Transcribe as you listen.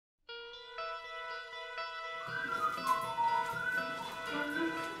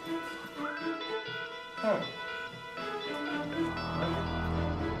Huh.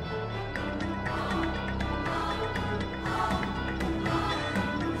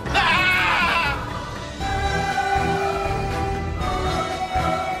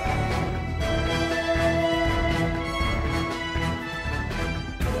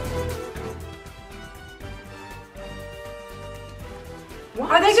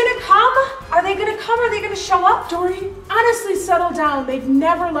 Are they gonna come? Are they gonna come? Are they gonna show up? Dory, honestly, settle down. They've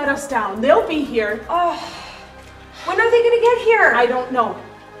never let us down. They'll be here. Oh, when are they gonna get here? I don't know.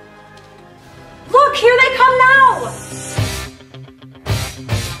 Look, here they come now!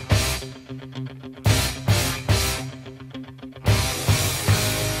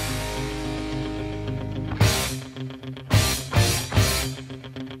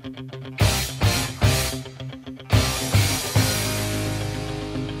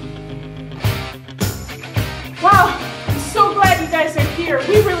 Wow, I'm so glad you guys are here.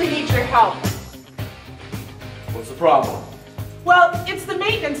 We really need your help. What's the problem? Well, it's the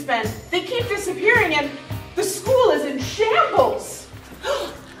maintenance men. They keep disappearing and the school is in shambles.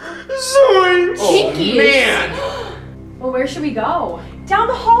 Zoinks! Oh, man! Well, where should we go? Down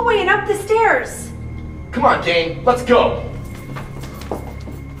the hallway and up the stairs. Come on, gang, let's go.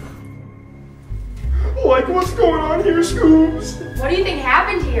 Like, what's going on here, Scoobs? What do you think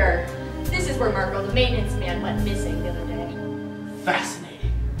happened here? This is where Marco, the maintenance man, went missing the other day.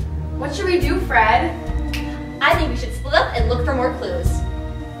 Fascinating. What should we do, Fred? I think we should split up and look for more clues.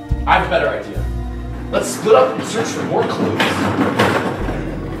 I have a better idea. Let's split up and search for more clues.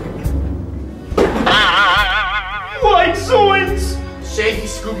 Like zoinks! Shaggy,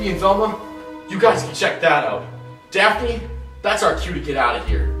 Scooby, and Velma, you guys can check that out. Daphne, that's our cue to get out of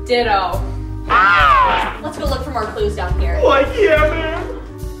here. Ditto. Let's go look for more clues down here. Like, yeah, man!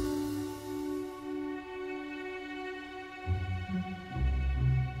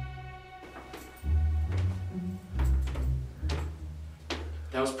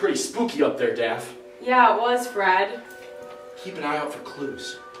 That was pretty spooky up there, Daph. Yeah, it was, Fred. Keep an eye out for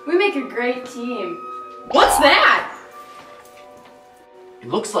clues. We make a great team. What's that? It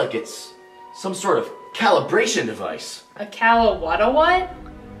looks like it's some sort of calibration device. A what?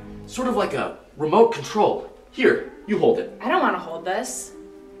 Sort of like a remote control. Here, you hold it. I don't want to hold this.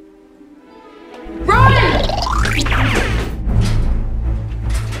 Run!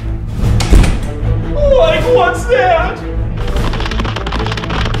 Like, what's that?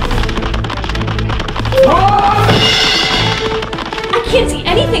 I can't see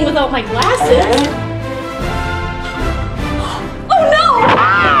anything without my glasses. Oh no!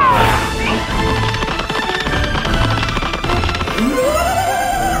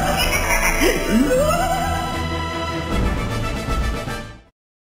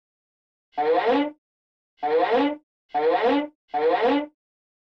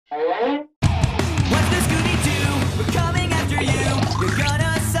 What's the Scooby-Doo? We're coming after you. We're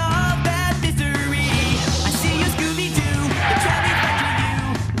gonna solve that mystery. I see you, Scooby-Doo. They're traveling after you.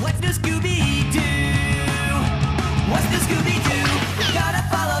 What's the Scooby-Doo? What's the Scooby-Doo? We're gonna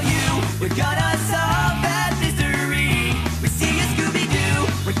follow you. We're gonna solve that mystery. We see you, Scooby-Doo.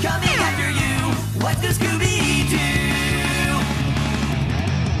 We're coming after you. What's the Scooby-Doo?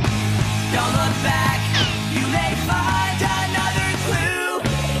 Don't look back. You may find another clue.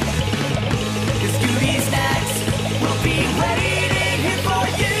 The Scooby snacks will be waiting here for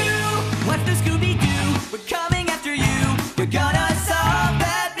you. What's the Scooby-Doo? We're coming after you. We're gonna solve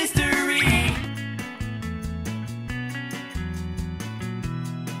that mystery.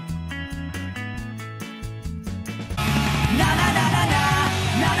 Na na na na na,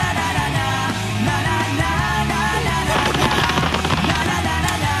 na na na na na, na na na na na na na, na na na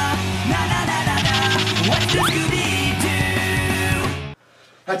na na, na na na na na. What's the Scooby-Doo?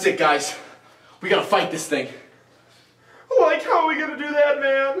 That's it, guys. We gotta fight this thing. Like, how are we gonna do that,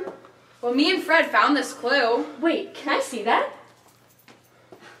 man? Well, me and Fred found this clue. Wait, can I see that?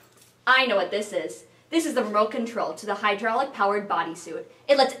 I know what this is. This is the remote control to the hydraulic-powered bodysuit.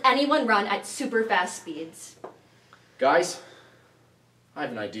 It lets anyone run at super fast speeds. Guys, I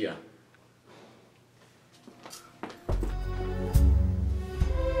have an idea.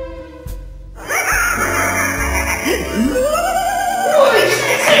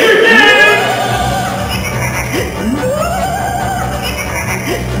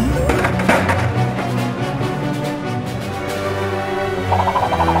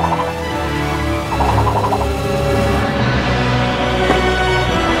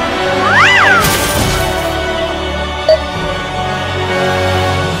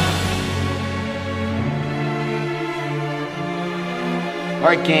 All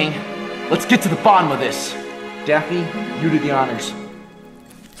right, gang, let's get to the bottom of this. Daphne, you do the honors.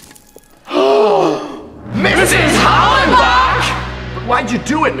 Mrs. Hollenbach! But why'd you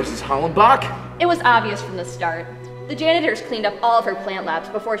do it, Mrs. Hollenbach? It was obvious from the start. The janitors cleaned up all of her plant labs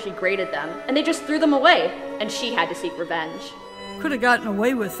before she graded them, and they just threw them away, and she had to seek revenge. Could have gotten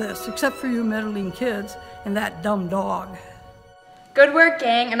away with this, except for you meddling kids and that dumb dog. Good work,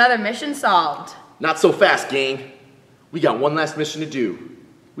 gang. Another mission solved. Not so fast, gang. We got one last mission to do.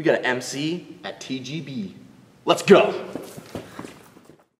 We got an MC at TGB. Let's go.